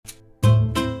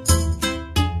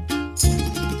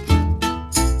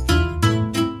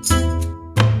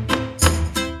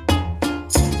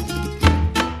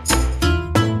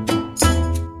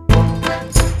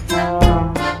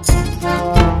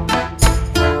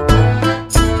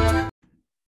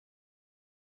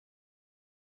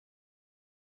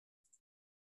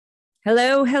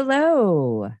Hello,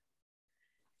 hello.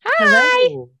 Hi.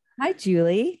 Hello. Hi,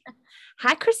 Julie.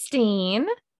 Hi, Christine.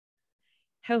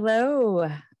 Hello.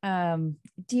 Um,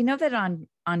 do you know that on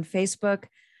Facebook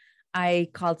I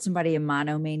called somebody a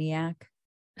monomaniac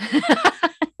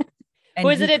and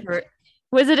Was it he a cur-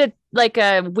 was it a like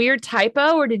a weird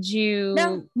typo or did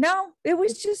No, you no, it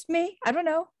was just me. I don't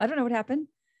know. I don't know what happened.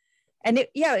 And it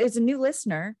was a new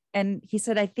listener and he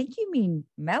said, "I think you mean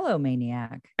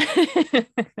melomaniac."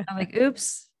 I'm like,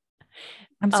 "Oops.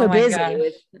 I'm Oh so my busy gosh.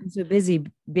 with I'm so busy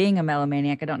being a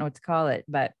melomaniac. I don't know what to call it."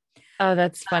 But Oh,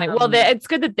 that's funny. Well, um it's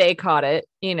good that they caught it,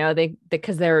 they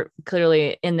because they're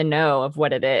clearly in the know of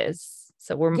what it is.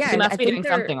 So we yeah, must be doing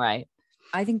something right.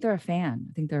 I think they're a fan.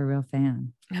 I think they're a real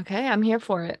fan. Okay, I'm here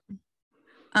for it.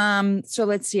 So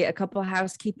let's see a couple of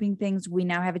housekeeping things. We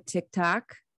now have a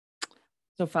TikTok.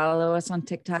 So follow us on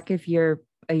TikTok if you're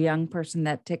a young person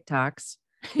that TikToks.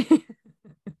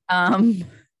 Um,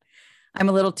 I'm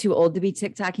a little too old to be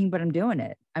TikToking, but I'm doing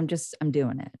it. I'm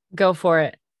doing it. Go for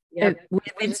it. Yep. With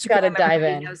You just got to Instagram, dive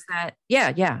everybody in. knows that.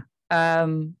 Yeah, yeah.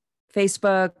 Um,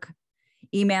 Facebook,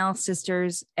 email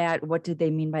sisters at what did they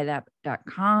mean by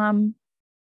that.com.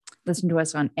 Listen to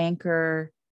us on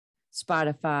Anchor,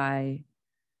 Spotify,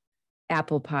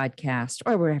 Apple Podcast,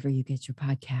 or wherever you get your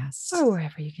podcasts. Or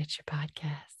wherever you get your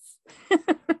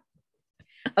podcasts.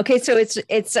 Okay, so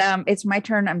it's my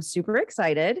turn. I'm super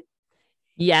excited.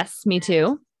 Yes, me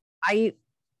too. I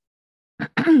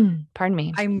Pardon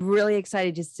me. I'm really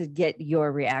excited just to get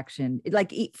your reaction.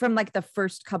 Like from like the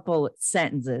first couple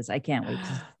sentences. I can't wait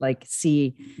to like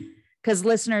see because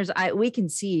listeners, we can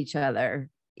see each other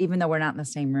even though we're not in the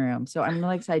same room. So I'm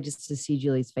really excited just to see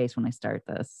Julie's face when I start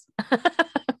this.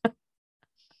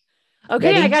 Okay,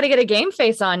 I Ready? got to get a game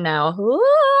face on now.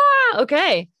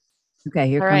 Okay. Okay,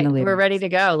 here All come the right, we're ready lyrics. to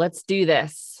go. Let's do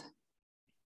this.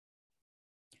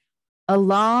 A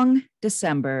long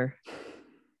December.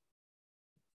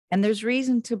 And there's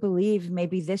reason to believe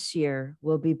maybe this year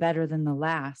will be better than the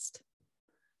last.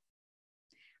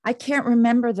 I can't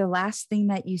remember the last thing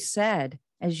that you said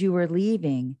as you were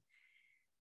leaving.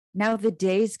 Now the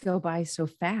days go by so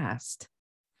fast.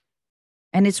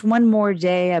 And it's one more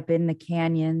day up in the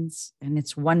canyons, and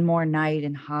it's one more night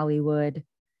in Hollywood.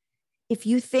 If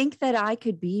you think that I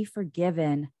could be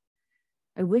forgiven,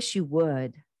 I wish you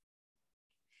would.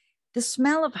 The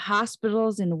smell of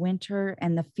hospitals in winter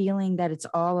and the feeling that it's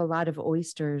all a lot of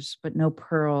oysters, but no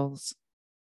pearls.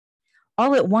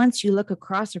 All at once, you look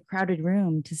across a crowded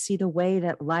room to see the way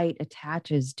that light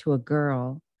attaches to a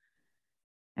girl.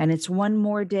 And it's one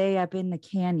more day up in the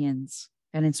canyons,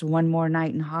 and it's one more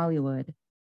night in Hollywood.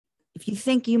 If you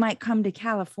think you might come to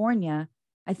California,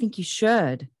 I think you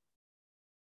should.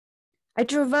 I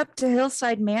drove up to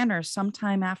Hillside Manor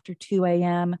sometime after 2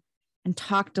 a.m. and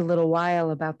talked a little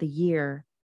while about the year.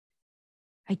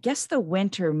 I guess the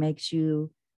winter makes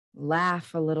you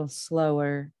laugh a little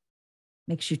slower,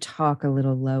 makes you talk a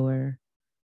little lower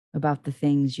about the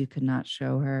things you could not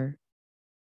show her.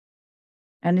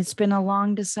 And it's been a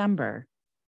long December,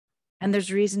 and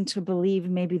there's reason to believe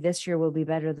maybe this year will be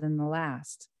better than the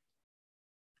last.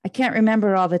 I can't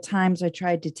remember all the times I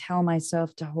tried to tell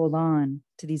myself to hold on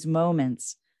to these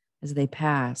moments as they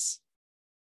pass.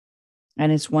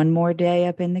 And it's one more day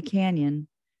up in the canyon,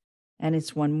 and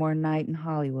it's one more night in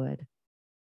Hollywood.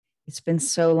 It's been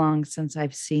so long since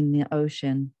I've seen the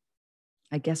ocean.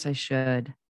 I guess I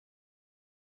should.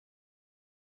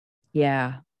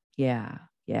 Yeah, yeah,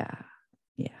 yeah,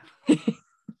 yeah.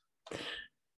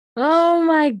 Oh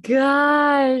my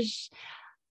gosh.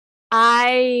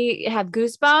 I have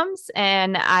goosebumps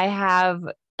and I have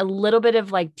a little bit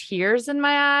of like tears in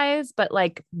my eyes, but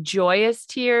like joyous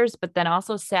tears, but then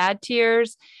also sad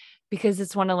tears because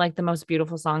it's one of like the most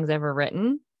beautiful songs ever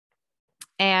written.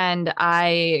 And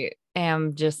I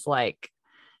am just like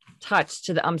touched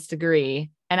to the um's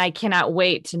degree. And I cannot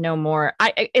wait to know more.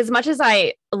 As much as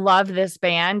I love this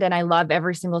band and I love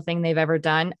every single thing they've ever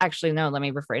done. Actually, no, let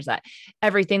me rephrase that.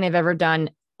 Everything they've ever done,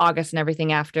 August and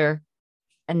everything after,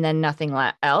 and then nothing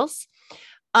else.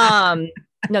 Um,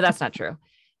 no, that's not true.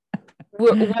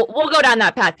 We'll go down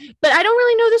that path, but I don't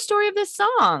really know the story of this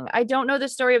song. I don't know the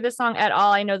story of this song at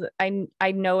all. I know that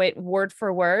I know it word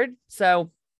for word.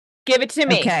 So give it to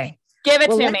me. Okay. Give it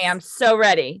Well, to me. I'm so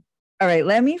ready. all right.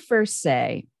 Let me first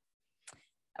say,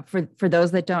 for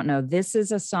those that don't know, this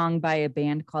is a song by a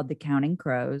band called the Counting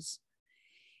Crows.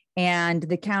 And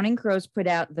the Counting Crows put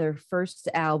out their first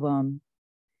album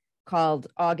called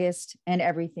August and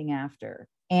Everything After.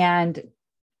 And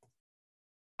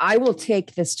I will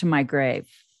take this to my grave.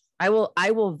 I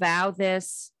will vow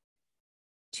this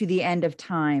to the end of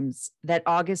times that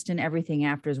August and Everything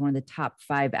After is one of the top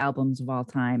 5 albums of all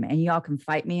time. And y'all can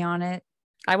fight me on it.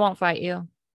 I won't fight you.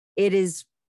 It is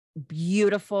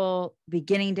beautiful,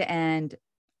 beginning to end.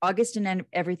 August and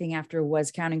Everything After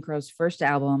was Counting Crows' first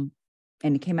album,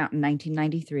 and it came out in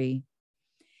 1993.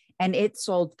 And it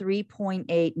sold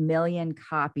 3.8 million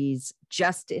copies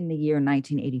just in the year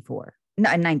 1984.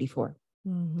 No, 94.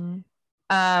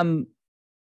 Mm-hmm.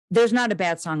 There's not a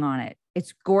bad song on it.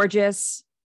 It's gorgeous.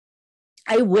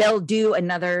 I will do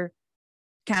another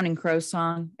Counting Crows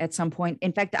song at some point.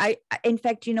 In fact,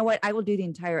 you know what? I will do the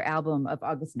entire album of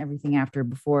August and Everything After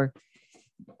before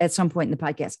at some point in the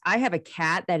podcast. I have a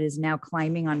cat that is now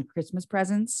climbing on Christmas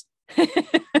presents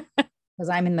because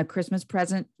I'm in the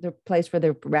place where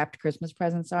the wrapped Christmas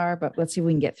presents are. But let's see if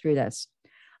we can get through this.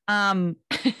 I'm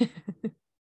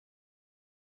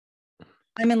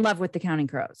in love with the Counting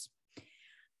Crows.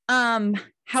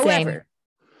 However,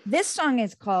 this song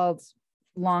is called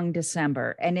Long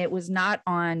December, and it was not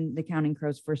on the Counting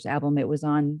Crows' first album. It was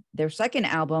on their second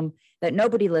album that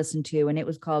nobody listened to, and it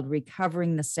was called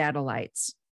Recovering the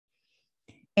Satellites.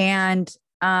 And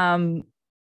I'm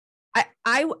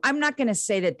not going to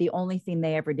say that the only thing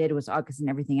they ever did was August and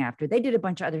Everything After. They did a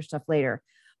bunch of other stuff later,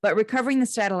 but Recovering the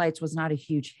Satellites was not a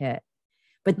huge hit,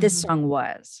 but this song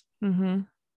was. Mm-hmm.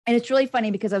 And it's really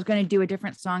funny because I was going to do a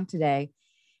different song today,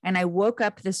 and I woke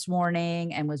up this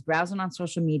morning and was browsing on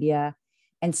social media,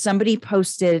 and somebody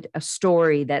posted a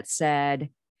story that said,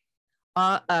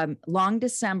 Long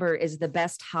December is the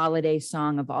best holiday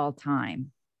song of all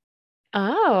time.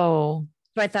 Oh.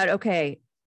 So I thought, okay,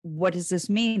 what does this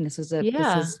mean? This is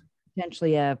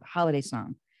potentially a holiday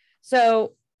song.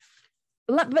 So,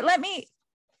 let me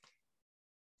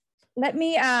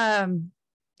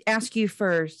ask you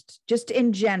first, just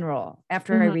in general,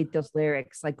 after I read those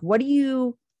lyrics, like, what do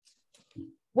you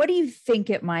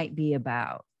think it might be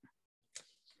about?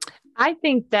 I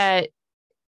think that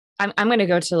I'm going to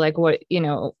go to like what,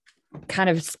 kind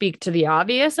of speak to the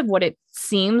obvious of what it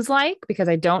seems like, because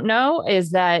I don't know,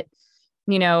 is that,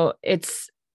 it's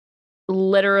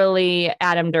literally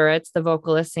Adam Duritz, the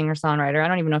vocalist, singer, songwriter. I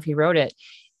don't even know if he wrote it.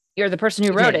 You're the person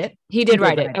who wrote it. He did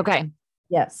write it. Okay.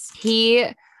 Yes. He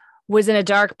was in a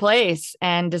dark place,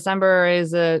 and December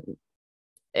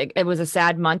it was a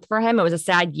sad month for him. It was a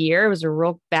sad year. It was a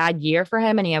real bad year for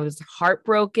him. And he was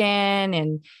heartbroken,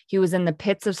 and he was in the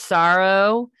pits of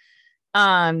sorrow.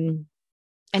 And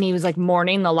he was like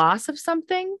mourning the loss of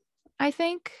something, I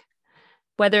think,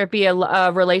 whether it be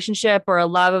a relationship or a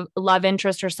love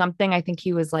interest or something. I think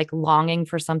he was like longing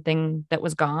for something that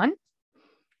was gone.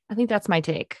 I think that's my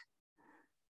take.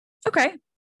 Okay.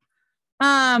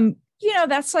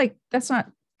 That's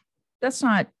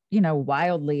not,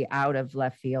 wildly out of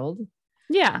left field.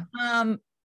 Yeah.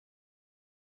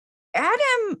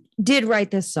 Adam did write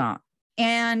this song,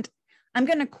 and I'm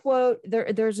going to quote,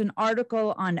 there's an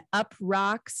article on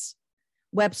UPROXX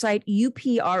website,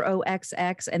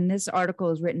 UPROXX, and this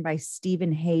article is written by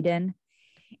Stephen Hayden.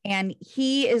 And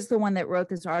he is the one that wrote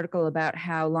this article about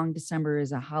how Long December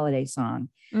is a holiday song.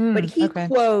 But he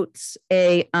quotes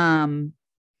a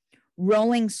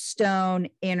Rolling Stone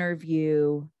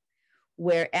interview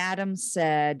where Adam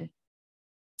said,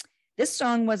 this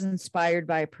song was inspired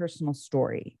by a personal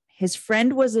story. His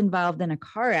friend was involved in a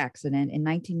car accident in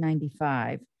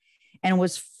 1995 and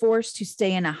was forced to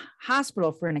stay in a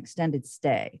hospital for an extended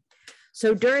stay.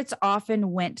 So Duritz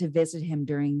often went to visit him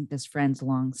during this friend's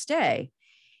long stay.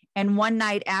 And one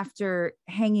night, after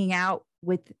hanging out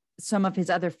with some of his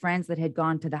other friends that had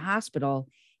gone to the hospital,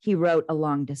 he wrote A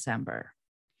Long December.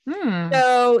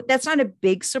 So that's not a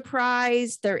big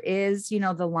surprise. There is,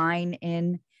 the line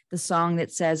in the song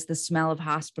that says the smell of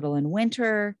hospital in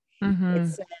winter. It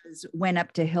says went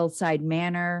up to Hillside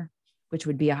Manor, which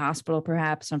would be a hospital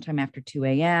perhaps sometime after 2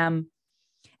 a.m.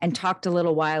 and talked a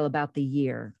little while about the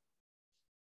year.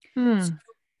 So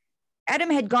Adam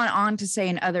had gone on to say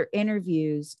in other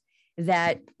interviews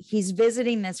that he's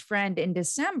visiting this friend in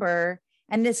December,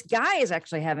 and this guy is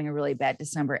actually having a really bad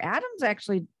December. Adam's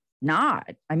actually not.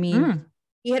 I mean,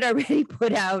 he had already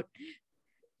put out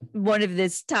one of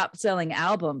his top selling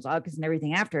albums, August and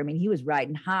Everything After. I mean, he was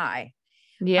riding high.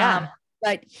 Yeah.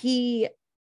 But he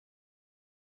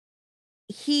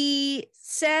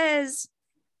says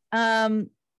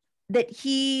that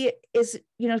he is,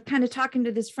 kind of talking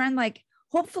to this friend, like,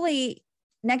 hopefully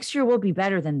next year will be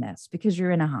better than this because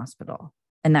you're in a hospital.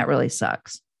 And that really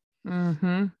sucks.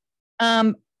 Of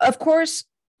course,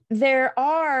 there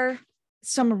are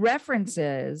some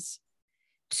references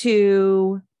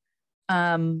to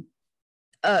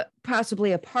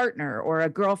possibly a partner or a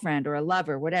girlfriend or a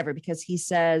lover, whatever, because he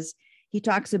says he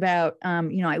talks about,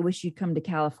 I wish you'd come to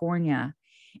California.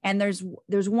 And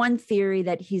there's one theory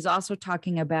that he's also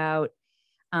talking about,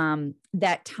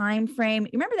 that time frame.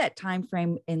 You remember that time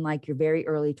frame in like your very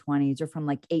early 20s, or from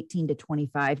like 18 to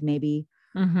 25, maybe,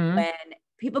 when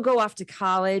people go off to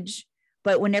college,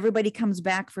 but when everybody comes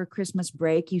back for Christmas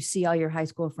break, you see all your high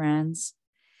school friends.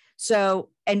 So,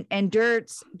 and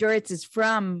Duritz is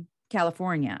from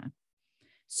California.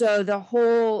 So the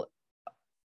whole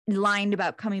line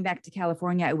about coming back to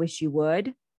California, I wish you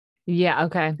would. Yeah.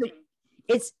 Okay.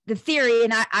 It's the theory.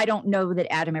 And I don't know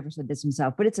that Adam ever said this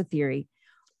himself, but it's a theory.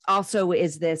 Also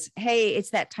is this, hey,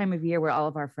 it's that time of year where all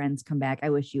of our friends come back. I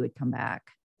wish you would come back.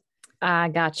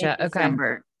 Gotcha.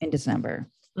 In December.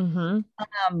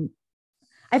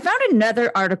 I found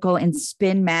another article in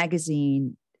Spin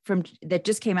magazine that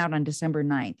just came out on December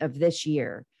 9th of this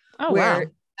year,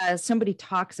 where somebody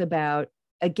talks about,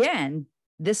 again,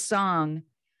 this song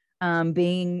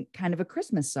being kind of a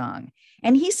Christmas song.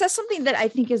 And he says something that I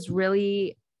think is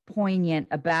really poignant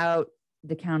about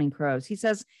the Counting Crows. He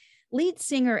says, lead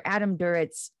singer Adam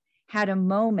Duritz had a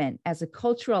moment as a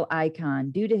cultural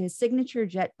icon due to his signature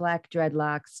jet black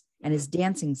dreadlocks and his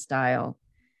dancing style.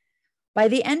 By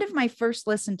the end of my first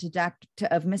listen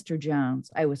of Mr.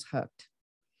 Jones, I was hooked.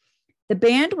 The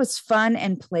band was fun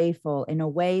and playful in a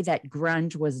way that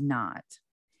grunge was not.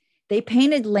 They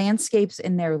painted landscapes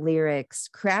in their lyrics,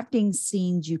 crafting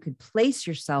scenes you could place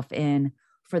yourself in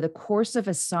for the course of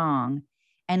a song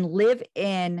and live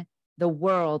in the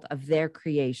world of their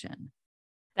creation.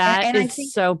 That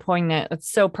is so poignant. It's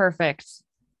so perfect.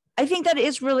 I think that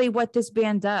is really what this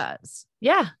band does.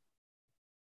 Yeah.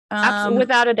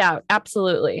 Without a doubt.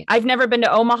 Absolutely. I've never been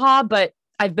to Omaha, but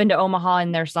I've been to Omaha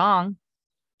in their song.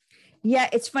 Yeah.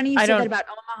 It's funny you said that about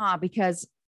Omaha because,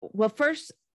 well,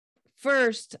 first,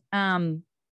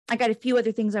 I got a few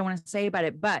other things I want to say about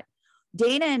it, but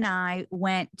Dana and I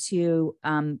went to,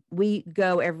 we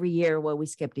go every year. Well, we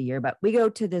skipped a year, but we go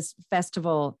to this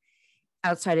festival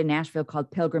outside of Nashville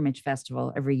called Pilgrimage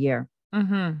Festival every year.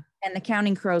 And the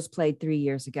Counting Crows played 3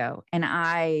 years ago. And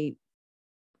I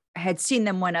had seen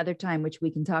them one other time, which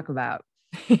we can talk about.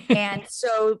 And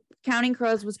so Counting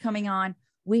Crows was coming on.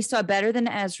 We saw Better Than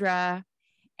Ezra.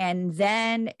 And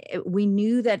then we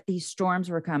knew that these storms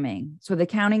were coming. So the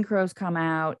Counting Crows come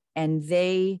out and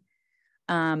they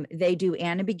do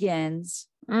Anna Begins.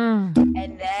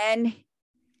 And then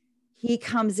he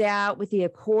comes out with the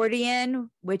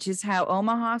accordion, which is how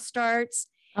Omaha starts.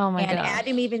 Oh my God. And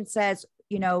Adam even says,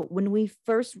 when we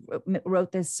first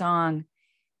wrote this song,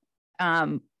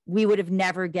 we would have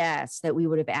never guessed that we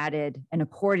would have added an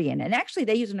accordion. And actually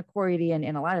they use an accordion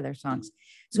in a lot of their songs.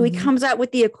 So he comes out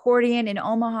with the accordion and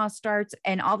Omaha starts.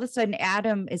 And all of a sudden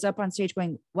Adam is up on stage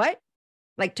going, what?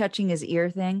 Like touching his ear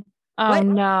thing. Oh, what?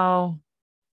 No.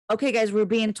 Okay, guys, we're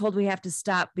being told we have to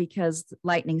stop because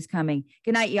lightning's coming.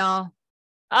 Good night, y'all.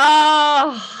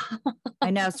 Oh, I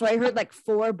know. So I heard like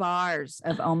 4 bars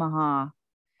of Omaha.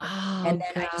 Oh, and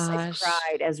then I just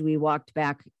cried as we walked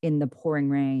back in the pouring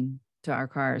rain to our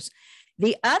cars.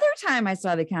 The other time I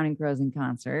saw the Counting Crows in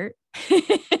concert.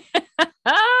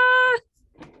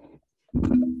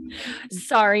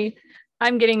 Sorry,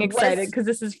 I'm getting excited because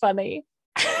this is funny.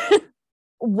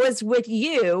 Was with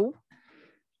you.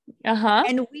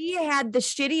 And we had the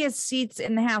shittiest seats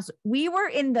in the house. We were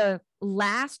in the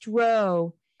last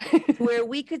row where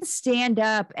we could stand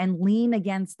up and lean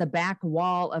against the back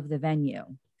wall of the venue.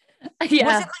 Yeah.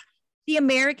 Was it like the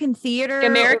American Theater?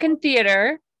 American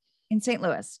Theater in St.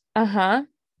 Louis.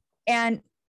 And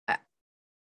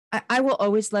I will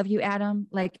always love you, Adam.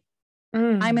 Like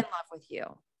I'm in love with you.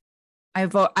 I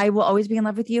will always be in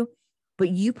love with you. But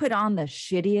you put on the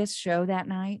shittiest show that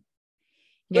night.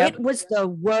 Yep. It was the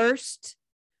worst.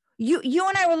 You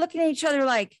and I were looking at each other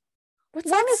like, what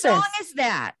song is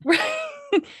that?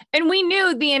 And we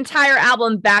knew the entire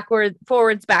album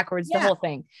forwards, backwards, the whole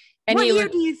thing. And what year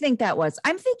do you think that was?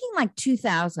 I'm thinking like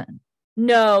 2000.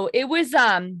 No, it was,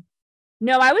 I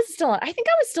think I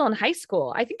was still in high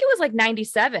school. I think it was like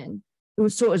 97. It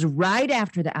was right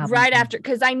after the album. Right after,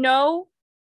 because I know,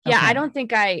 I don't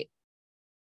think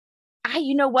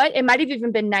you know what? It might have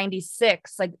even been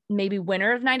 96, like maybe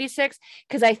winter of 96.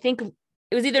 Cause I think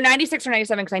it was either 96 or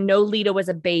 97. Cause I know Lita was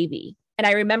a baby. And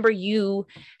I remember I think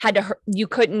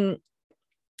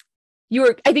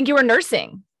you were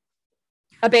nursing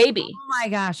a baby. Oh my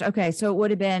gosh. Okay. So it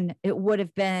would have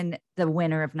been the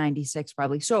winter of 96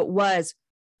 probably. So it was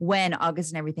when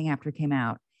August and Everything After came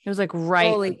out. It was like,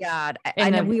 right. Holy God. I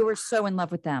know we were so in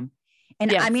love with them. And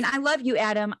yes. I mean, I love you,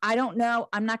 Adam. I don't know.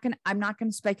 I'm not going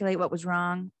to speculate what was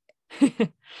wrong.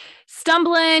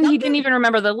 Stumbling. He didn't even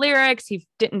remember the lyrics. He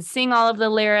didn't sing all of the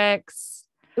lyrics.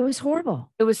 It was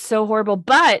horrible. It was so horrible.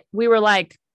 But we were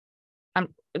like,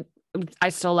 I'm I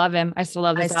still love him. I still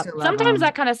love this. Sometimes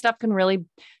that kind of stuff can really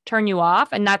turn you off.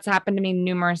 And that's happened to me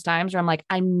numerous times where I'm like,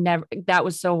 that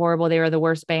was so horrible. They were the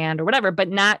worst band or whatever, but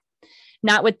not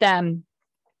with them.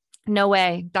 No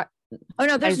way. Oh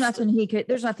no, there's nothing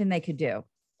they could do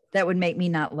that would make me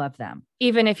not love them.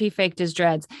 Even if he faked his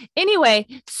dreads. Anyway,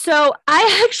 so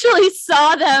I actually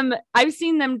saw them. I've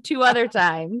seen them 2 other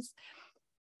times.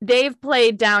 They've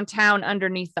played downtown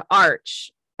underneath the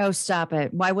arch. Oh, stop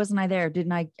it. Why wasn't I there?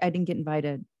 I didn't get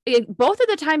invited. Both of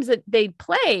the times that they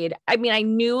played, I mean, I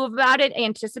knew about it,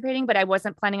 anticipating, but I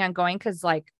wasn't planning on going because,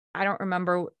 like, I don't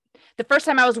remember the first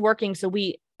time I was working. So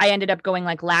I ended up going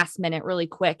like last minute really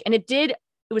quick. And it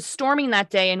was storming that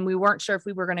day and we weren't sure if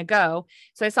we were going to go.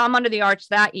 So I saw him under the arch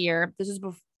that year. This is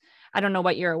before, I don't know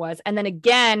what year it was. And then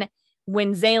again,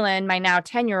 when Zaylin, my now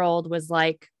 10-year-old, was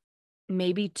like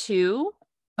maybe 2.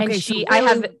 And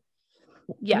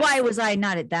yes. Why was I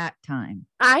not at that time?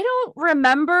 I don't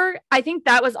remember. I think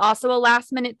that was also a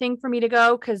last minute thing for me to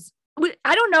go because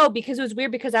I don't know, because it was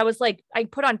weird because I was like, I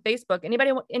put on Facebook,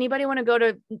 anybody want to go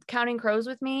to Counting Crows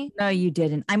with me? No, you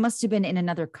didn't. I must have been in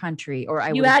another country, or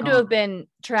you had to have been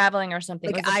traveling or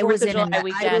something. Like I was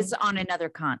on another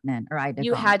continent, or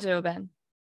you had to have been.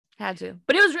 But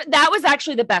that was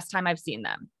actually the best time I've seen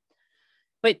them.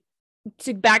 But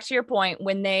back to your point,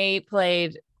 when they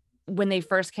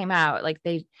first came out, like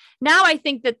now I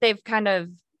think that they've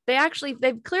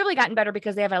clearly gotten better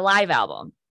because they have a live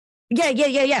album.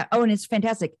 Yeah. Oh, and it's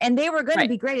fantastic. And they were going to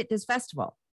be great at this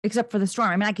festival, except for the storm.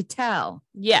 I mean, I could tell.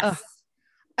 Yes. Ugh.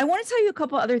 I want to tell you a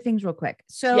couple other things real quick.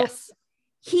 So yes.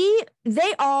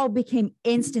 They all became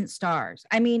instant stars.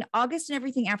 I mean, August and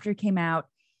everything after it came out.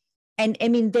 And I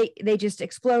mean, they just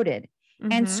exploded.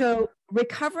 Mm-hmm. And so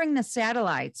Recovering the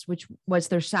Satellites, which was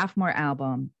their sophomore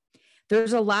album,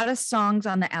 there's a lot of songs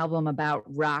on the album about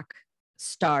rock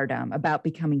stardom, about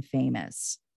becoming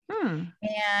famous.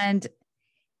 And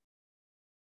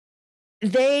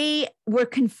they were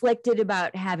conflicted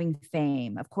about having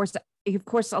fame. Of course,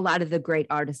 a lot of the great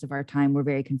artists of our time were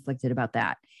very conflicted about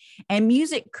that. And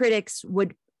music critics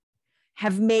would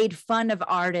have made fun of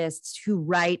artists who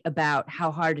write about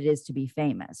how hard it is to be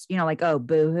famous. You know, like, oh,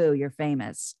 boo-hoo, you're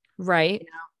famous. Right. You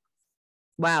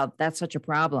know? Wow, that's such a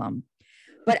problem.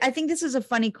 But I think this is a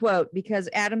funny quote because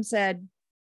Adam said,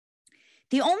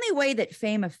 "The only way that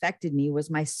fame affected me was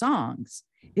my songs,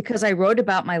 because I wrote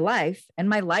about my life and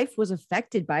my life was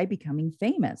affected by becoming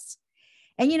famous.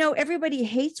 And, you know, everybody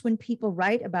hates when people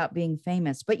write about being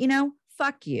famous, but, you know,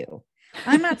 fuck you.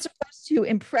 I'm not supposed to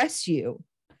impress you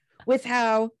with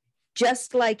I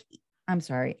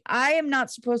am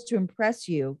not supposed to impress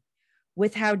you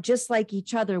with how just like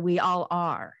each other we all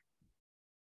are."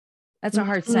 That's a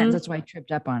hard sentence. That's why I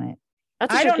tripped up on it.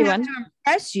 I don't have to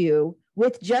impress you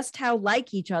with just how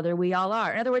like each other we all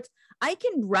are. In other words, I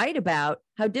can write about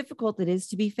how difficult it is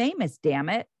to be famous, damn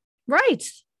it. Right.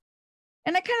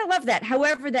 And I kind of love that.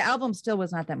 However, the album still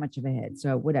was not that much of a hit.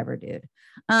 So whatever, dude.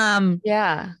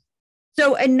 Yeah.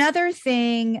 So another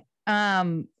thing,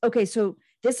 okay. So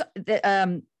this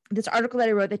article that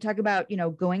I wrote, they talk about, you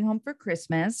know, going home for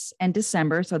Christmas and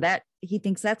December. So that he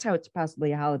thinks that's how it's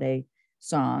possibly a holiday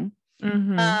song.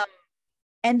 Mm-hmm.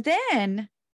 And then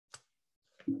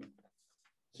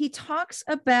he talks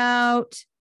about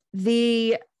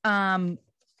the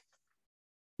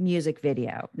music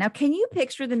video. Now, can you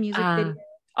picture the music video?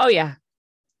 Oh yeah.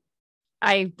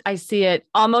 I see it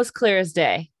almost clear as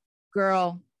day.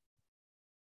 Girl,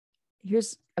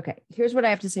 here's what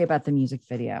I have to say about the music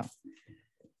video.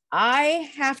 I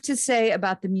have to say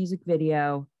about the music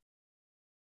video,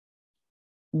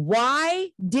 why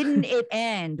didn't it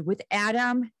end with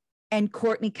Adam and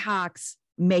Courtney Cox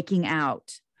making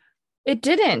out? It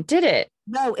didn't, did it?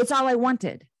 No, it's all I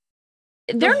wanted.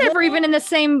 They're never even in the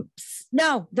same.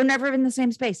 No, they're never in the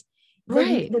same space.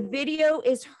 Right. The video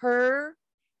is her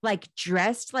like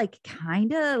dressed like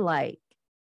kind of like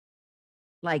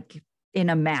in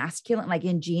a masculine, like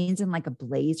in jeans and like a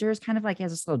blazer. It's kind of like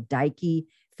has this little dykey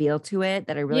feel to it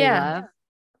that I really love.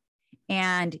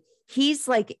 And he's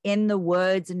like in the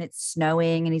woods and it's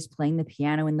snowing and he's playing the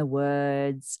piano in the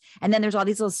woods. And then there's all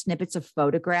these little snippets of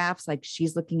photographs. Like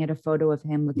she's looking at a photo of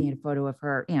him, looking at a photo of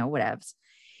her, you know, whatevs.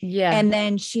 Yeah. And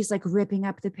then she's like ripping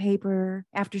up the paper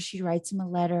after she writes him a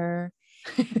letter.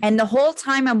 And the whole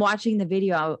time I'm watching the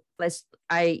video,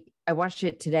 I watched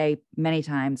it today many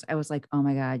times. I was like, oh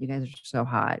my God, you guys are so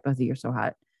hot. Both of you are so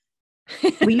hot.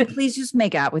 Will you please just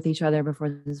make out with each other before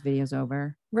this video's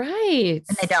over? Right.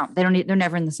 And they're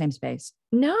never in the same space.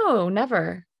 No,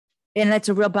 never. And that's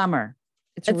a real bummer.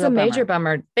 It's a major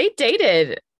bummer. They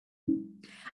dated.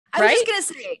 I was just going to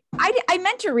say, I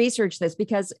meant to research this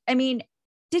because, I mean,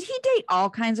 did he date all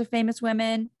kinds of famous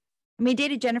women? I mean, he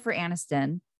dated Jennifer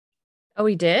Aniston. Oh,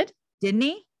 he did? Didn't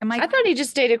he? I thought he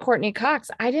just dated Courtney Cox.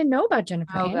 I didn't know about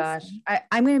Jennifer Aniston. Gosh.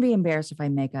 I'm going to be embarrassed if I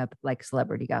make up like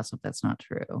celebrity gossip. That's not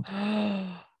true.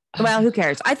 Well, who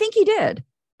cares? I think he did.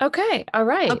 Okay. All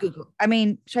right. I'll Google. I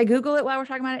mean, should I Google it while we're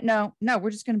talking about it? No, we're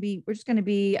just going to be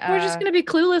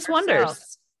clueless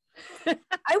wonders.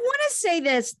 I want to say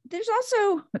this. There's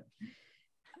also,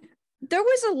 there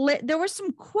was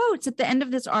some quotes at the end of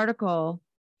this article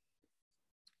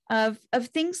of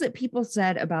things that people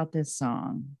said about this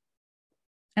song.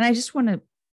 And I just want to,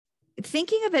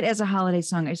 thinking of it as a holiday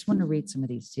song, I just want to read some of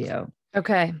these to you.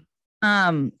 Okay.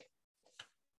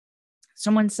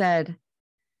 Someone said,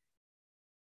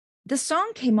 the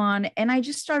song came on and I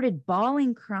just started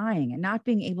bawling, crying and not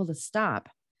being able to stop.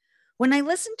 When I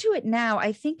listen to it now,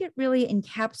 I think it really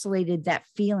encapsulated that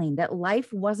feeling that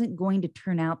life wasn't going to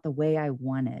turn out the way I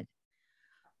wanted.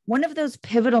 One of those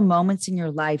pivotal moments in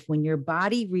your life when your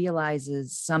body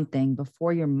realizes something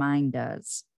before your mind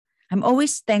does. I'm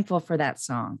always thankful for that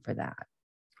song for that.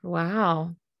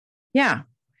 Wow. Yeah.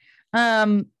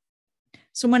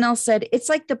 Someone else said, it's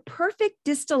like the perfect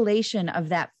distillation of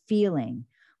that feeling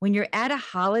when you're at a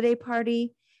holiday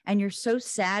party and you're so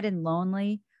sad and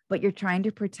lonely, but you're trying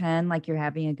to pretend like you're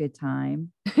having a good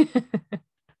time.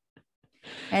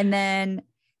 And then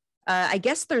I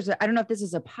guess I don't know if this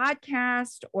is a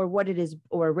podcast or what it is,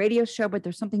 or a radio show, but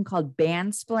there's something called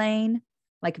Bandsplain,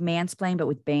 like mansplain, but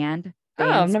with band. Oh,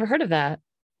 I've never heard of that.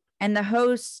 And the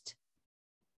host,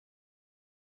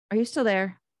 are you still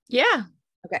there? Yeah.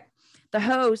 Okay. The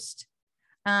host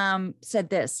said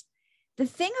this. The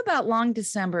thing about Long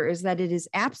December is that it is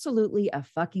absolutely a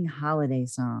fucking holiday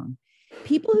song.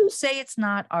 People who say it's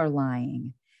not are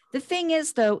lying. The thing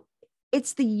is, though,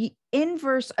 it's the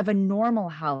inverse of a normal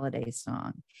holiday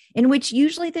song, in which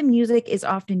usually the music is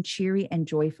often cheery and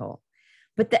joyful,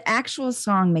 but the actual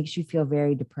song makes you feel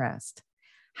very depressed.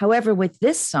 However, with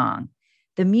this song,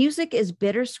 the music is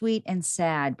bittersweet and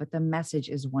sad, but the message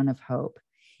is one of hope.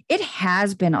 It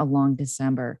has been a long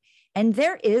December, and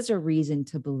there is a reason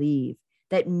to believe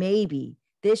that maybe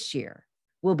this year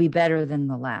will be better than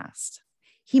the last.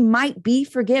 He might be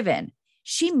forgiven.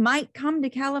 She might come to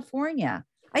California.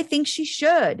 I think she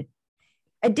should.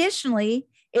 Additionally,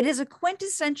 it is a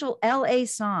quintessential LA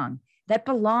song that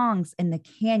belongs in the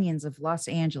canyons of Los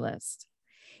Angeles.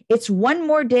 It's one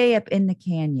more day up in the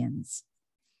canyons.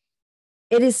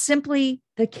 It is simply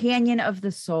the canyon of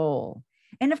the soul.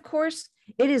 And of course,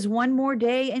 it is one more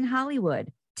day in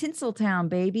Hollywood, Tinseltown,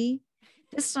 baby.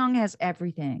 This song has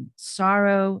everything: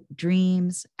 sorrow,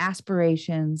 dreams,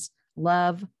 aspirations,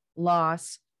 love,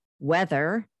 loss,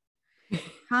 weather,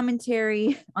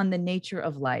 commentary on the nature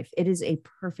of life. It is a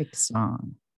perfect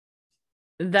song.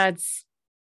 That's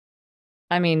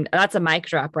a mic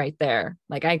drop right there.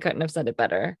 Like, I couldn't have said it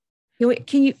better.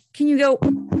 Can you go?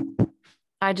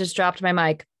 I just dropped my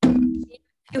mic.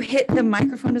 You hit the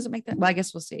microphone. Does it make that? Well, I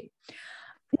guess we'll see.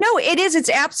 No, it is. It's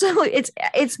absolutely.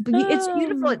 It's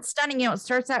beautiful. It's stunning. It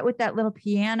starts out with that little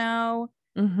piano.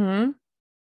 Mm-hmm.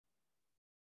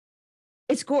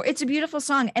 It's a beautiful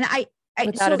song, and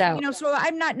without a doubt. So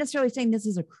I'm not necessarily saying this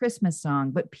is a Christmas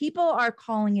song, but people are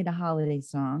calling it a holiday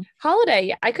song.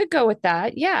 Holiday. I could go with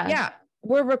that. Yeah. Yeah.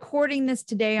 We're recording this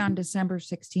today on December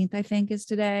 16th, I think is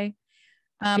today.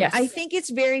 Yes. I think it's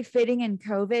very fitting in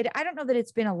COVID. I don't know that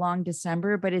it's been a long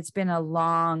December, but it's been a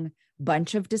long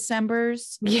bunch of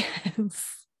Decembers. Yes.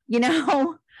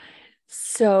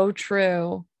 So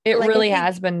true. It really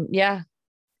has been. Yeah.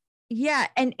 Yeah.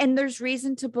 And there's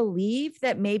reason to believe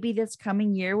that maybe this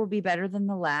coming year will be better than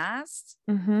the last.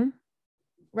 Mm-hmm.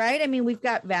 Right. I mean, we've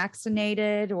got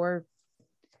vaccinated or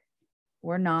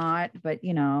not, but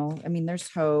there's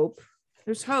hope.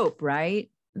 There's hope,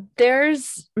 right?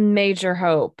 There's major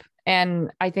hope.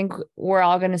 And I think we're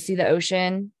all going to see the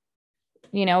ocean.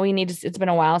 It's been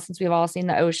a while since we've all seen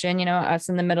the ocean, us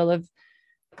in the middle of.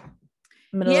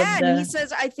 And he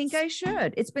says, I think I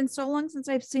should. It's been so long since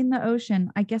I've seen the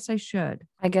ocean. I guess I should.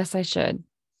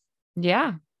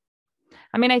 Yeah.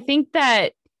 I mean, I think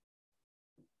that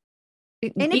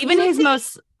even his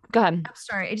most, go ahead. I'm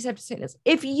sorry. I just have to say this.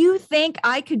 If you think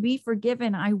I could be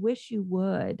forgiven, I wish you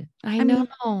would. I know.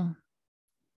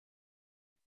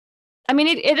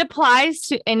 It applies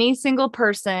to any single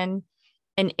person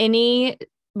in any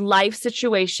life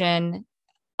situation,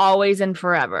 always and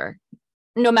forever.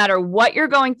 No matter what you're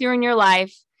going through in your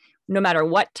life, no matter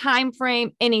what time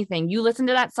frame, anything, you listen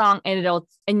to that song and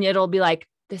it'll be like,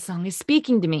 this song is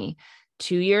speaking to me.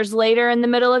 2 years later, in the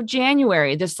middle of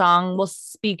January, the song will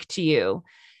speak to you.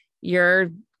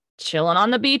 You're chilling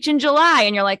on the beach in July,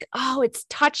 and you're like, oh, it's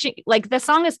touching. Like the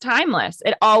song is timeless.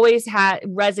 It always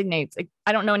resonates. Like,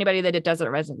 I don't know anybody that it doesn't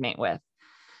resonate with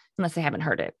unless they haven't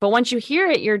heard it. But once you hear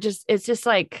it, it's just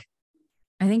like,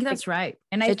 I think that's right.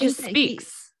 And I it think just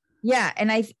speaks. Yeah.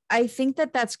 And I think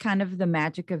that that's kind of the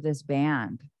magic of this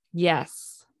band.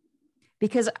 Yes.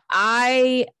 Because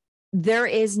there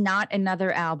is not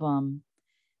another album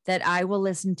that I will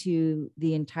listen to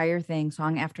the entire thing,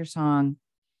 song after song,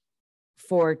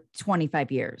 for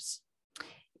 25 years.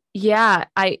 Yeah.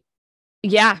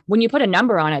 When you put a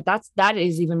number on it, that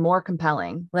is even more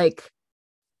compelling. Like,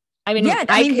 I mean,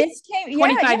 this came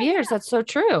 25 years. That's so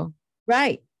true.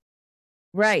 Right.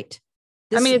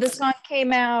 This song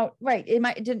came out, right.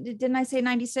 Didn't I say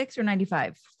 96 or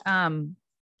 95? I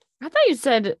thought you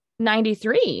said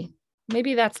 93.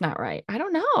 Maybe that's not right. I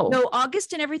don't know. No,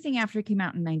 August and Everything After came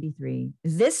out in 93.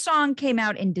 This song came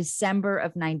out in December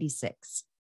of 96.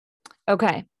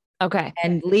 Okay.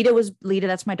 And Lita,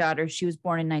 that's my daughter. She was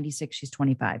born in 96. She's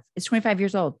 25. It's 25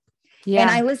 years old. Yeah.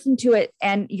 And I listened to it,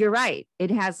 and you're right.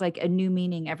 It has like a new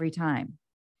meaning every time.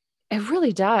 It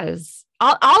really does.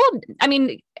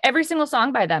 Every single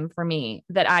song by them for me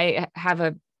that I have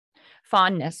a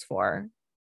fondness for,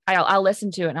 I'll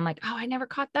listen to it and I'm like, oh, I never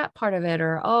caught that part of it.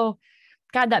 Or, oh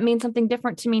God, that means something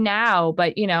different to me now.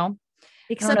 But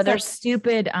except they're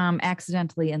stupid,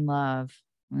 Accidentally in Love.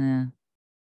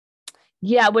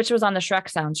 Yeah, which was on the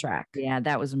Shrek soundtrack. Yeah,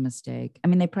 that was a mistake. I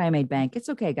mean, they probably made bank. It's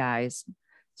okay, guys.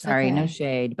 Sorry, okay. No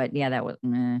shade, but yeah, that was.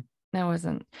 That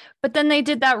wasn't. But then they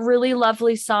did that really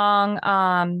lovely song,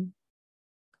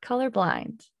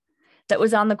 Colorblind, that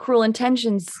was on the Cruel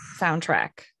Intentions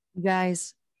soundtrack. You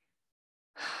guys,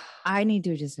 I need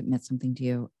to just admit something to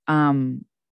you.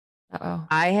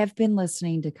 I have been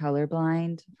listening to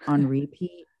Colorblind on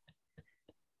repeat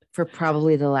for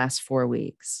probably the last 4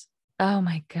 weeks. Oh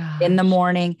my God. In the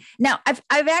morning. Now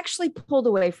I've actually pulled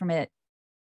away from it.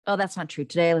 Oh, that's not true.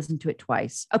 Today I listened to it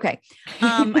twice. Okay.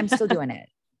 I'm still doing it.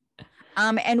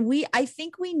 And I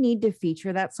think we need to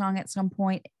feature that song at some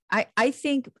point. I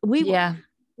think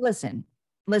listen,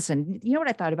 you know what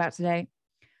I thought about today?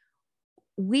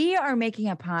 We are making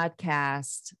a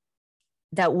podcast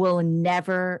that will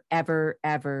never, ever,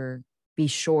 ever be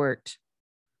short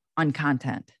on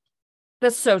content.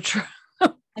 That's so true.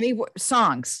 I mean,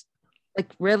 songs,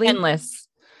 like really endless.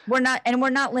 We're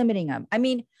not limiting them. I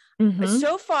mean,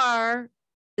 so far,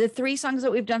 the 3 songs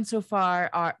that we've done so far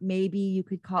are, maybe you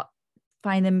could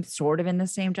find them sort of in the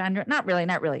same genre. Not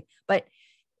really, but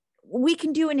we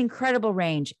can do an incredible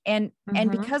range. And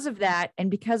because of that, and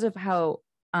because of how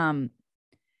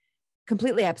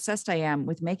completely obsessed I am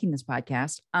with making this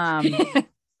podcast, I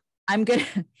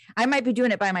might be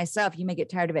doing it by myself. You may get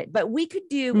tired of it, but we could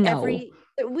do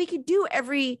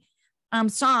every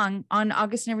song on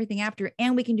August and Everything After,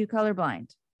 and we can do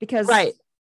Colorblind, because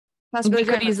we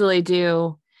could easily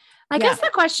do. I guess the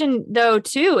question though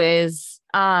too is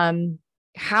Adam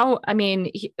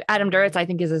Duritz, I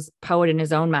think, is a poet in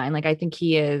his own mind. Like, I think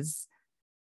he is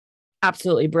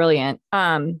absolutely brilliant.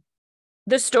 The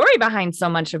story behind so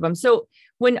much of them. So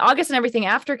when August and Everything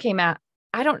After came out,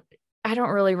 I don't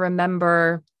really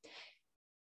remember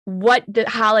what the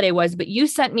holiday was, but you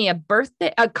sent me a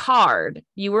card.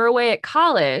 You were away at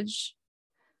college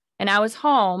and I was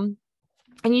home,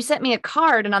 and you sent me a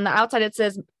card, and on the outside it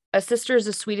says, a sister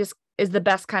is the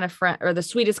best kind of friend, or the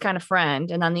sweetest kind of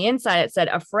friend. And on the inside it said,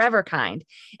 a forever kind.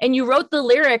 And you wrote the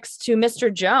lyrics to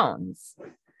Mr. Jones.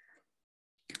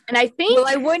 And I think, well,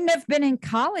 I wouldn't have been in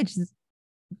college.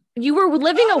 You were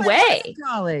living away.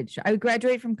 College. I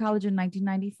graduated from college in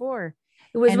 1994.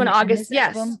 It was when August.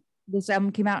 This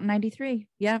album came out in 93.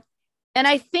 Yeah. And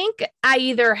I think I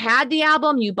either had the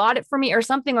album, you bought it for me, or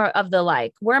something of the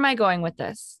like. Where am I going with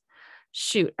this?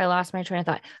 Shoot, I lost my train of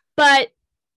thought. But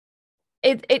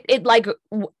it like,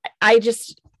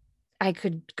 I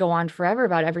could go on forever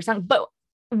about every song, but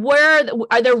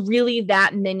are there really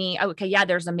that many? Okay. Yeah,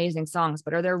 there's amazing songs,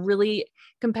 but are there really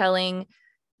compelling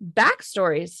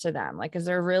backstories to them? Like, is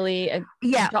there really all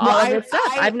of this stuff?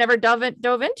 I've never dove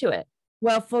into it.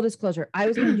 Well, full disclosure, I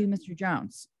was going to do Mr.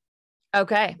 Jones.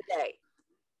 Okay. Today.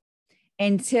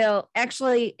 Until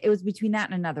actually it was between that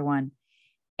and another one.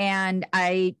 And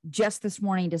I just this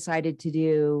morning decided to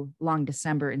do Long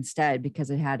December instead,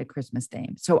 because it had a Christmas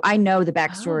theme. So I know the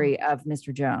backstory of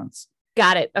Mr. Jones.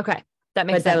 Got it. Okay. That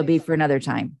makes sense. But that'll be for another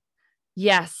time.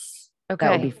 Yes. Okay.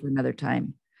 That'll be for another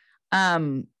time.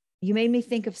 You made me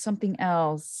think of something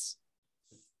else,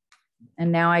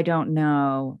 and now I don't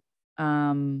know.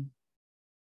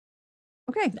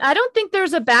 Okay. I don't think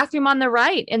there's a bathroom on the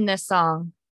right in this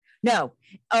song. No.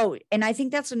 Oh, and I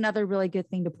think that's another really good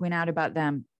thing to point out about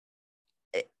them.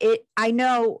 I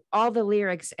know all the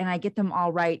lyrics and I get them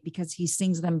all right because he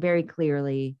sings them very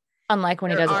clearly. Unlike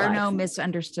when he There does it are live. no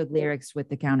misunderstood lyrics with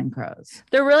the Counting Crows.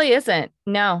 There really isn't.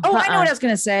 No. Oh, I know what I was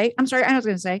going to say. I'm sorry. I was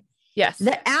going to say, Yes.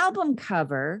 the album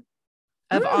cover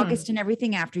of August and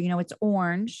Everything After, it's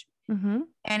orange and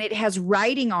it has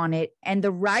writing on it. And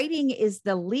the writing is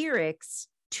the lyrics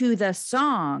to the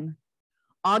song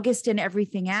August and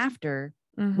Everything After,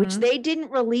 which they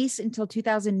didn't release until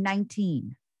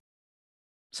 2019.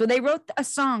 So they wrote a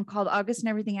song called August and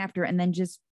Everything After and then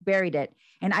just buried it.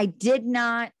 And I did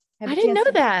not have I didn't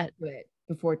know that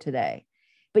before today.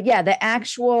 But yeah, the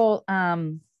actual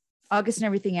August and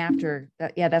Everything After,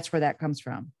 that's where that comes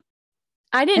from.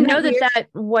 I didn't know that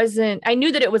wasn't, I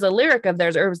knew that it was a lyric of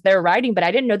theirs or it was their writing, but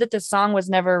I didn't know that the song was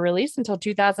never released until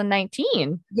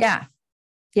 2019. Yeah.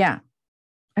 Yeah.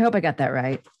 I hope I got that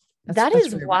right. That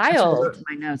is wild.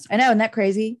 My notes. I know. Isn't that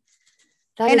crazy?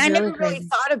 I never really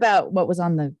thought about what was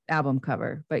on the album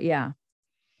cover, but yeah.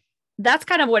 That's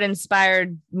kind of what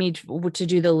inspired me to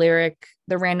do the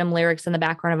random lyrics in the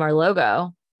background of our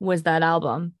logo was that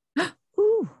album.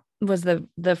 Ooh. Was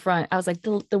the front. I was like,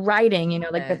 the writing,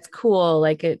 like that's cool.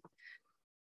 Like it,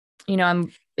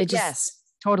 yes,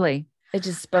 totally. It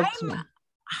just spoke to me.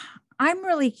 I'm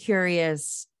really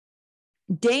curious.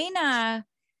 Dana,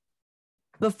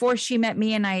 before she met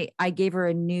me and I gave her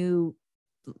a new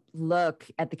look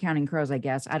at the Counting Crows, I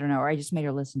guess. I don't know. Or I just made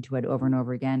her listen to it over and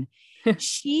over again.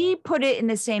 She put it in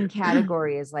the same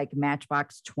category as like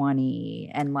Matchbox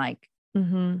 20 and like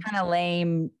kind of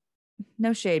lame,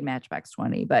 no shade Matchbox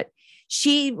 20, but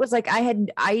she was like,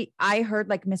 I heard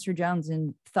like Mr. Jones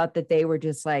and thought that they were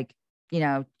just like,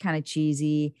 kind of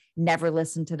cheesy, never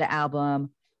listened to the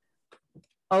album.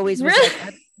 Always was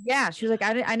like, yeah, she was like,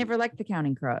 I never liked the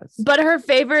Counting Crows. But her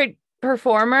favorite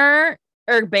performer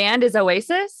or band is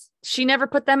Oasis. She never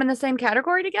put them in the same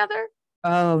category together.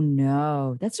 Oh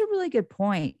no, that's a really good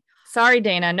point. Sorry,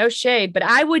 Dana, no shade, but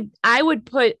I would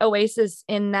put Oasis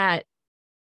in that.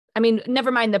 I mean,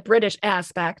 never mind the British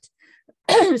aspect.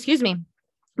 Excuse me.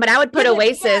 But I would put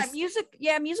Oasis.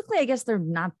 Musically, I guess they're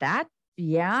not that.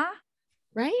 Yeah.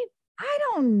 Right. I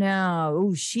don't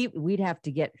know. She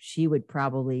would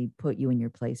probably put you in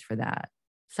your place for that.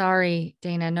 Sorry,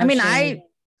 Dana. No, shade.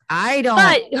 I don't.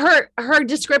 But her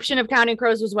description of Counting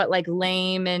Crows was what, like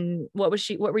lame, and what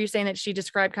were you saying that she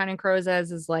described Counting Crows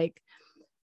as? Is like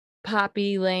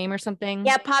poppy, lame, or something?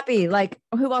 Yeah, poppy. Like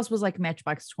who else was like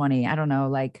Matchbox 20? I don't know.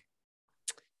 Like,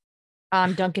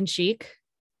 Duncan Sheik.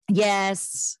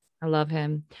 Yes, I love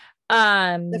him.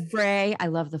 The Fray. I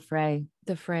love the Fray.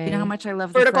 The Fray. You know how much I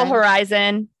love Vertical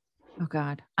Horizon. Oh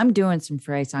God, I'm doing some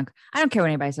Fray song. I don't care what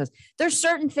anybody says. There's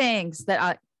certain things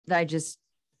that I just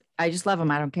love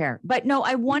them. I don't care. But no,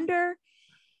 I wonder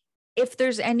if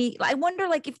there's I wonder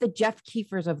like if the Jeff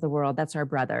Kiefers of the world, that's our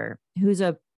brother, who's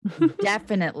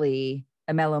definitely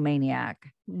a melomaniac.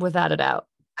 Without a doubt.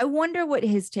 I wonder what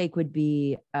his take would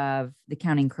be of the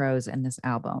Counting Crows and this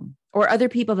album, or other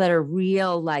people that are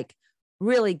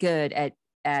really good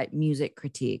at music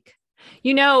critique.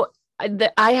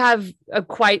 I have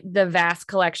quite the vast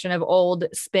collection of old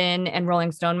Spin and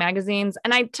Rolling Stone magazines,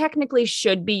 and I technically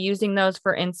should be using those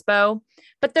for inspo,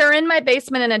 but they're in my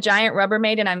basement in a giant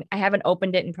Rubbermaid, and I haven't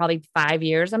opened it in probably 5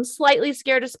 years. I'm slightly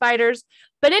scared of spiders,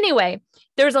 but anyway,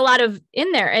 there's a lot of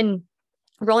in there, and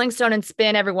Rolling Stone and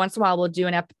Spin every once in a while will do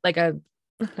not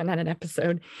an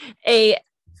episode, a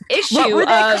issue what were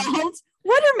they of. Called?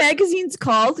 What are magazines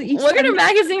called? What are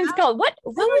magazines called? What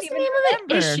was the name of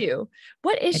the issue?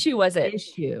 What issue was it?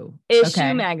 Issue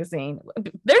okay. Magazine.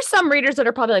 There's some readers that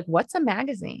are probably like, "What's a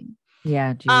magazine?"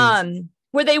 Yeah. Geez.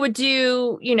 Where they would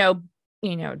do,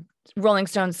 Rolling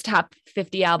Stone's top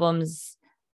 50 albums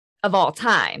of all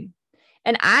time,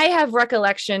 and I have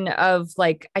recollection of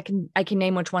like I can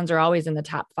name which ones are always in the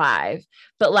top 5,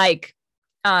 but like,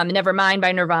 Nevermind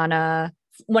by Nirvana,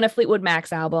 one of Fleetwood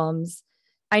Mac's albums.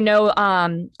 I know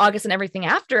August and Everything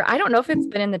After. I don't know if it's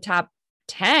been in the top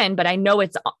 10, but I know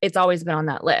it's always been on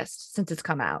that list since it's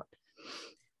come out.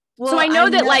 Well, so I know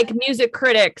that like music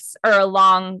critics are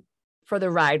along for the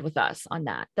ride with us on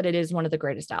that it is one of the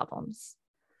greatest albums.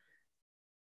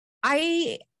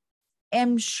 I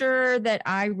am sure that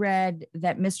I read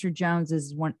that Mr. Jones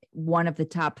is one of the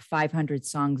top 500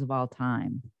 songs of all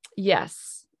time.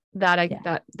 Yes, that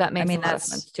makes a lot of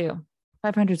sense too.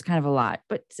 500 is kind of a lot,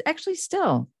 but actually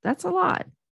still, that's a lot.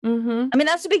 Mm-hmm. I mean,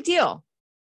 that's a big deal.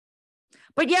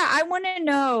 But yeah, I want to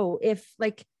know if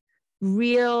like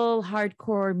real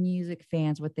hardcore music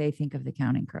fans, what they think of the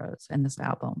Counting Crows and this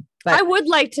album. But I would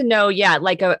like to know,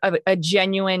 like a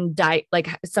genuine,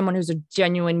 like someone who's a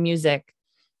genuine music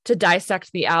to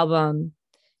dissect the album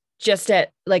just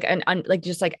at like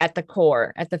just like at the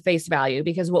core, at the face value,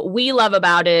 because what we love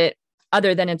about it,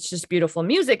 other than it's just beautiful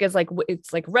music, is like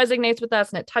it's like resonates with us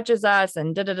and it touches us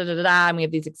and da da da da da, and we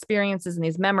have these experiences and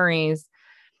these memories.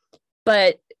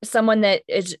 But someone that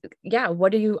is, yeah,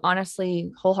 what do you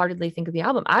honestly wholeheartedly think of the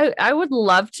album? I would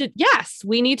love to. Yes,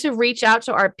 we need to reach out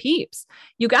to our peeps,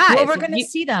 you guys. Well, we're going to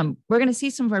see them. We're going to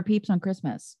see some of our peeps on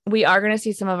Christmas. We are going to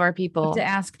see some of our people. To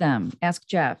ask them. Ask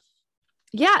Jeff.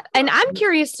 Yeah. And I'm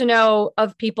curious to know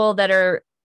of people that are,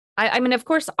 I mean, of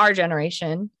course, our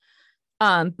generation,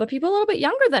 but people a little bit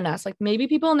younger than us, like maybe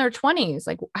people in their 20s,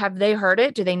 like, have they heard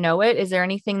it? Do they know it? Is there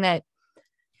anything that?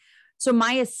 So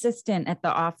my assistant at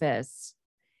the office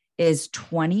is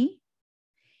 20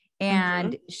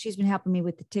 and she's been helping me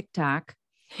with the TikTok.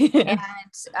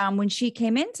 And when she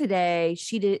came in today,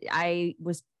 she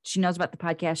knows about the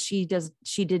podcast.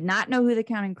 She did not know who the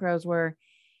Counting Crows were.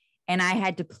 And I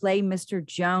had to play Mr.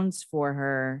 Jones for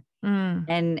her.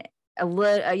 And a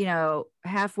little,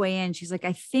 halfway in, she's like,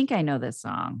 I think I know this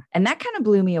song. And that kind of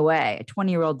blew me away. A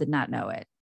 20-year-old did not know it.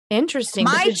 Interesting.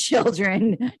 My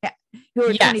children who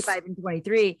are 25 and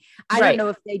 23, I don't know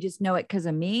if they just know it because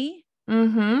of me,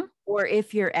 or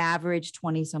if you're average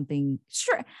 20 something.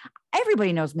 Sure.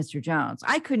 Everybody knows Mr. Jones.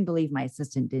 I couldn't believe my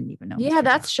assistant didn't even know. Yeah,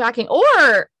 that's shocking.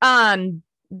 Or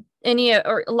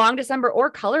or Long December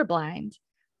or Colorblind.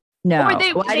 No, or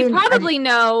they probably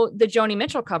know the Joni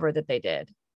Mitchell cover that they did.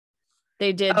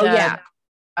 They did.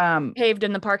 Paved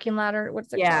in the parking lot, or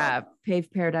what's it called?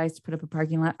 Paved Paradise, put up a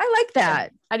parking lot. I like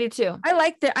that. I do too. I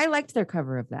liked their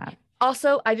cover of that.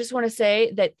 Also, I just want to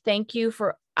say that thank you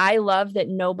I love that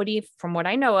nobody from what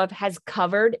I know of has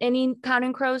covered any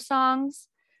Counting Crows songs,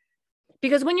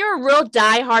 because when you're a real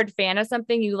diehard fan of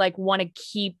something, you like want to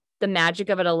keep the magic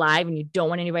of it alive and you don't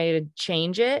want anybody to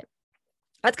change it.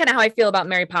 That's kind of how I feel about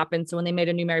Mary Poppins. So when they made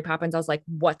a new Mary Poppins, I was like,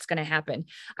 what's going to happen?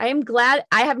 I am glad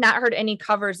I have not heard any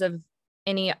covers of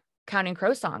any Counting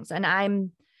Crow songs,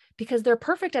 because they're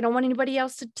perfect. I don't want anybody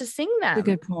else to sing them. That's a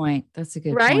good point.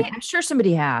 Point. I'm sure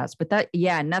somebody has, but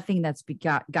nothing that's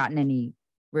gotten any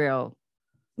real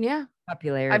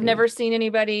popularity. I've never seen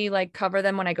anybody like cover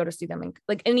them when I go to see them in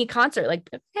like any concert. Like,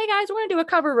 hey guys, we're going to do a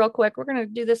cover real quick. We're going to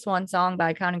do this one song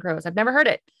by Counting Crows. I've never heard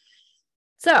it.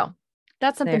 So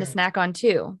that's something to snack on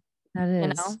too. That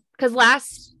is, because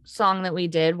last song that we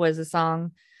did was a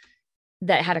song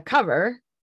that had a cover,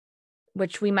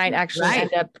 which we might actually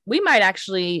we might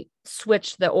actually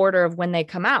switch the order of when they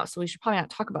come out. So we should probably not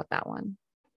talk about that one.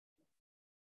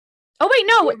 Oh wait,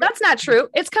 no, that's not true.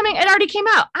 It's coming. It already came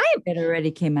out. It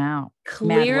already came out.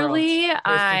 Clearly,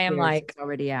 I am like, it's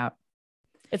already out.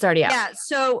 It's already out. Yeah.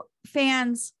 So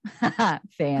fans.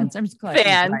 I'm just calling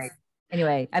fans. Right.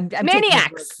 Anyway, I'm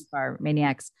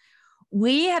maniacs.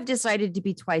 We have decided to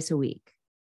be twice a week.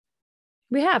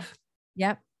 We have.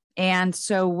 Yep. And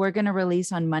so we're going to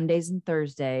release on Mondays and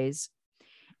Thursdays.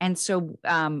 And so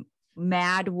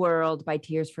Mad World by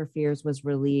Tears for Fears was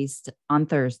released on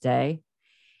Thursday.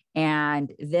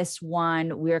 And this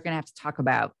one we're going to have to talk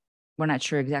about. We're not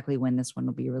sure exactly when this one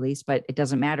will be released, but it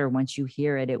doesn't matter. Once you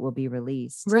hear it, it will be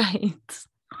released. Right.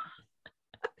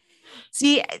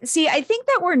 See, I think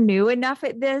that we're new enough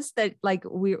at this that like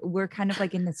we're kind of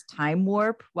like in this time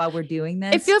warp while we're doing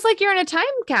this. It feels like you're in a time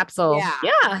capsule. Yeah.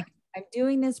 Like, I'm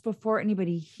doing this before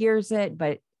anybody hears it,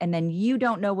 and then you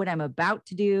don't know what I'm about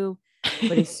to do.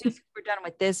 But as soon as we're done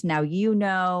with this, now you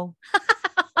know.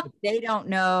 They don't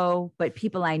know, but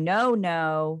people I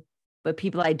know, but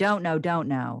people I don't know don't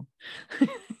know.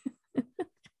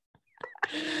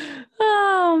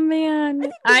 Oh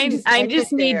man, I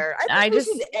just should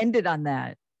end it on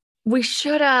that. We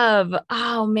should have.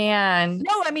 Oh man,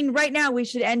 no, I mean right now we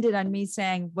should end it on me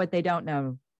saying what they don't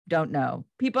know.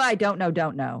 People I don't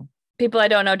know. People I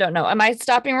don't know. Am I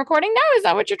stopping recording now? Is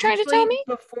that what you're trying to tell me?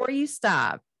 Before you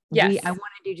stop, yes, I want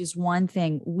to do just one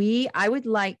thing. I would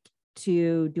like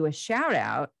to do a shout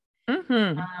out.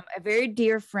 A very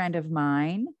dear friend of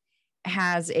mine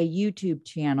has a YouTube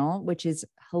channel, which is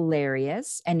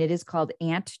hilarious. And it is called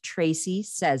Aunt Tracy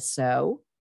Says So.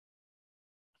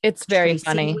 It's very Tracy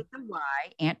funny. With the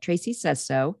Y, Aunt Tracy Says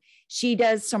So. She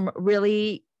does some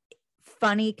really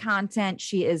funny content.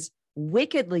 She is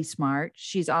wickedly smart.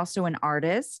 She's also an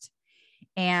artist.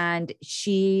 And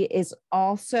she is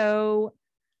also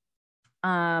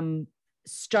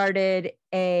started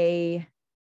a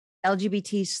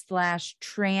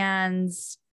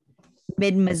LGBT/trans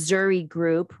mid-Missouri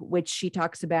group, which she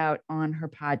talks about on her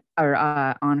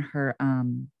on her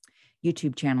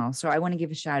YouTube channel. So I want to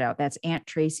give a shout out. That's Aunt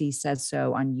Tracy Says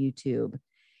So on YouTube.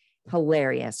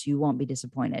 Hilarious. You won't be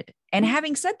disappointed. And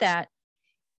having said that,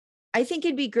 I think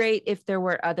it'd be great if there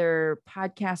were other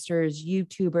podcasters,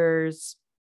 YouTubers,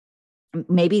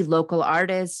 maybe local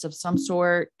artists of some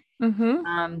sort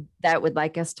that would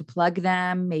like us to plug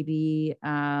them. Maybe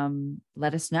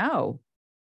let us know.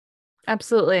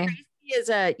 Absolutely.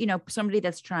 Tracy is somebody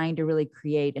that's trying to really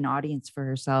create an audience for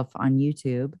herself on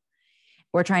YouTube.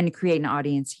 We're trying to create an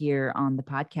audience here on the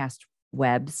podcast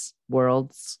worlds,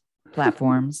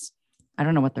 platforms. I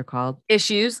don't know what they're called.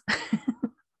 Issues.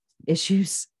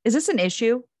 Issues. Is this an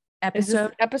issue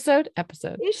episode? Episode.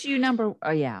 Issue number.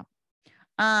 Oh yeah.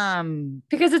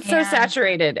 Because it's so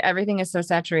saturated. Everything is so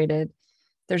saturated.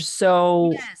 There's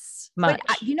so much.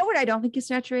 But you know what I don't think is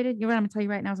saturated? You know what I'm gonna tell you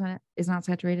right now is not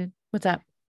saturated? What's that?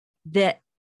 The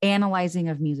analyzing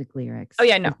of music lyrics. Oh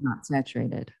yeah, no. Not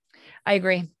saturated. I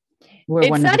agree.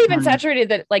 It's not even saturated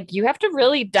that like you have to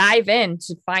really dive in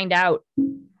to find out,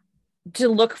 to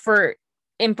look for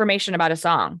information about a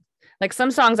song. Like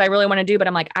some songs I really want to do, but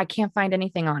I'm like, I can't find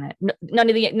anything on it. None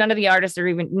of the artists are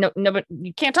even, but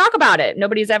you can't talk about it.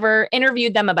 Nobody's ever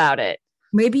interviewed them about it.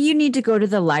 Maybe you need to go to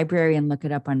the library and look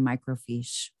it up on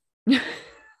microfiche. Do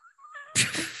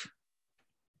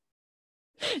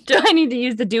I need to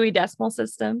use the Dewey Decimal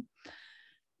System?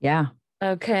 Yeah.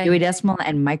 Okay. Dewey Decimal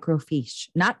and microfiche,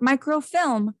 not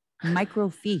microfilm,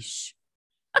 microfiche.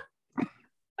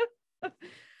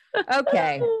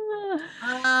 Okay.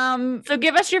 So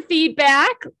give us your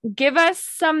feedback. Give us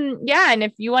some, and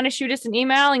if you want to shoot us an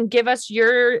email and give us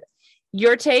your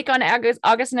take on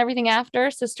August and everything after,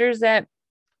 sisters at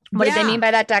what did they mean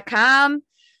by that.com.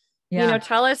 Yeah.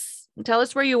 Tell us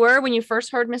where you were when you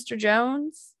first heard Mr.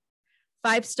 Jones.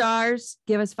 5 stars.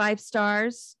 Give us 5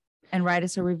 stars and write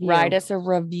us a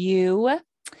review.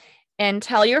 And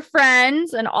tell your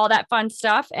friends and all that fun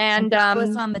stuff. And follow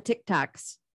us on the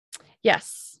TikToks.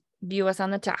 Yes. View us on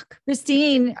the TikTok.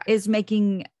 Christine is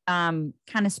making kind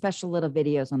of special little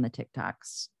videos on the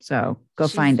TikToks. So go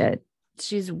find it.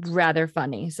 She's rather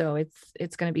funny. So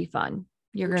it's going to be fun.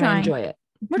 You're going to enjoy it.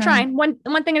 We're trying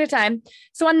one thing at a time.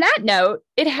 So on that note,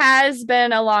 it has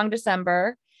been a long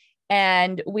December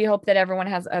and we hope that everyone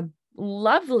has a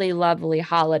lovely, lovely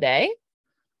holiday.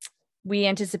 We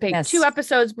anticipate 2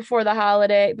 episodes before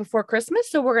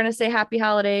Christmas. So we're going to say happy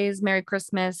holidays, Merry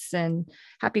Christmas, and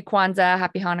happy Kwanzaa,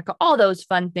 happy Hanukkah, all those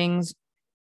fun things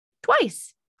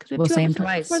twice. We'll say them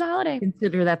twice for the holiday.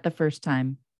 Consider that the first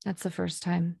time. That's the first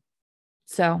time.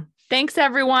 So thanks,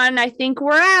 everyone. I think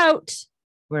we're out.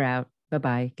 We're out.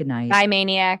 Bye-bye. Good night. Bye,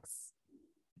 Maniacs.